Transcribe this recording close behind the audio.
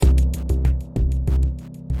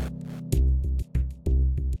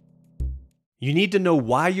You need to know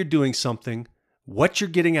why you're doing something, what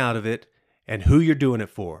you're getting out of it, and who you're doing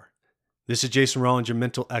it for. This is Jason Rollins, your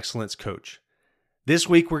mental excellence coach. This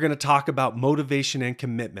week, we're going to talk about motivation and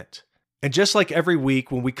commitment. And just like every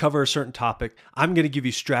week when we cover a certain topic, I'm going to give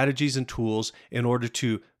you strategies and tools in order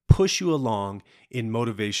to push you along in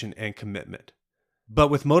motivation and commitment. But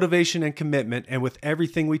with motivation and commitment, and with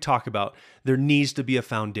everything we talk about, there needs to be a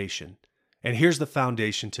foundation. And here's the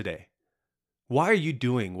foundation today. Why are you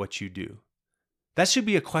doing what you do? That should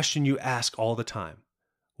be a question you ask all the time.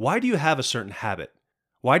 Why do you have a certain habit?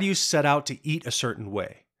 Why do you set out to eat a certain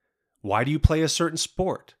way? Why do you play a certain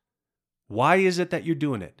sport? Why is it that you're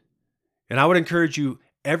doing it? And I would encourage you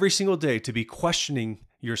every single day to be questioning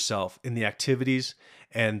yourself in the activities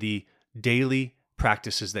and the daily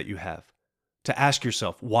practices that you have. To ask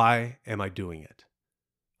yourself, why am I doing it?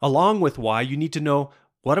 Along with why, you need to know,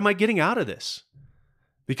 what am I getting out of this?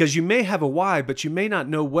 Because you may have a why, but you may not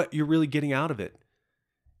know what you're really getting out of it.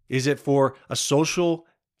 Is it for a social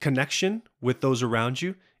connection with those around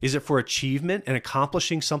you? Is it for achievement and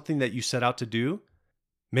accomplishing something that you set out to do?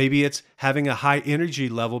 Maybe it's having a high energy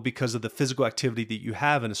level because of the physical activity that you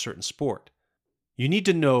have in a certain sport. You need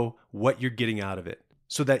to know what you're getting out of it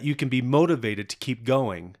so that you can be motivated to keep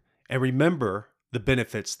going and remember the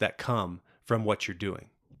benefits that come from what you're doing.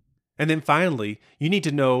 And then finally, you need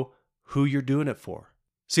to know who you're doing it for.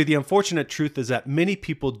 See, the unfortunate truth is that many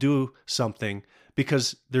people do something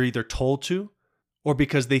because they're either told to or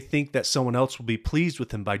because they think that someone else will be pleased with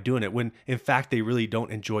them by doing it, when in fact they really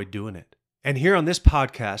don't enjoy doing it. And here on this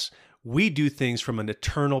podcast, we do things from an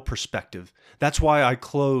eternal perspective. That's why I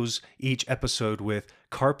close each episode with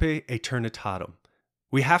Carpe Eternitatem.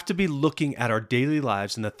 We have to be looking at our daily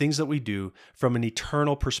lives and the things that we do from an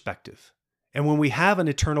eternal perspective. And when we have an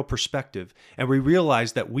eternal perspective and we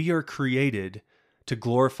realize that we are created to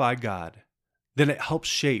glorify God, then it helps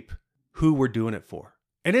shape who we're doing it for.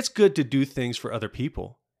 And it's good to do things for other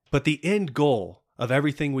people, but the end goal of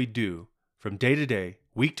everything we do from day to day,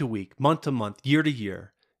 week to week, month to month, year to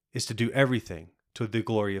year, is to do everything to the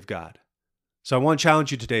glory of God. So I want to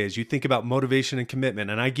challenge you today as you think about motivation and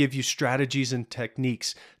commitment, and I give you strategies and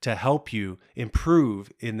techniques to help you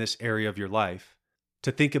improve in this area of your life,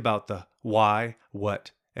 to think about the why,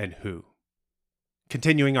 what, and who.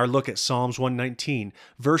 Continuing our look at Psalms 119,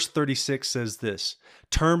 verse 36 says this,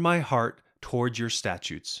 "Turn my heart towards your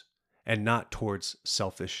statutes and not towards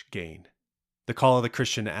selfish gain." The call of the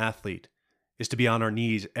Christian athlete is to be on our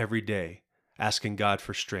knees every day, asking God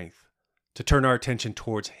for strength, to turn our attention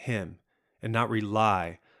towards Him and not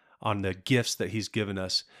rely on the gifts that He's given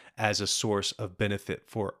us as a source of benefit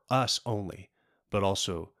for us only, but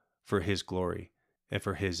also for His glory and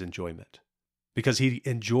for His enjoyment. Because He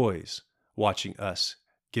enjoys watching us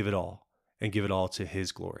give it all and give it all to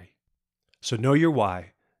His glory. So know your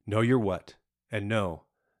why, know your what, and know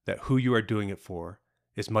that who you are doing it for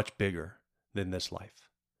is much bigger than this life.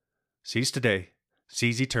 Seize today,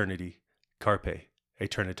 seize eternity, Carpe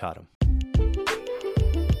Eternitatem.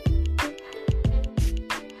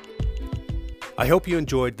 I hope you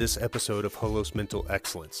enjoyed this episode of Holos Mental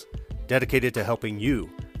Excellence, dedicated to helping you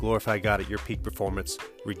glorify God at your peak performance,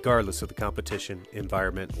 regardless of the competition,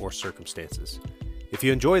 environment, or circumstances. If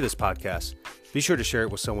you enjoy this podcast, be sure to share it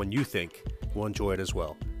with someone you think will enjoy it as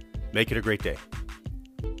well. Make it a great day.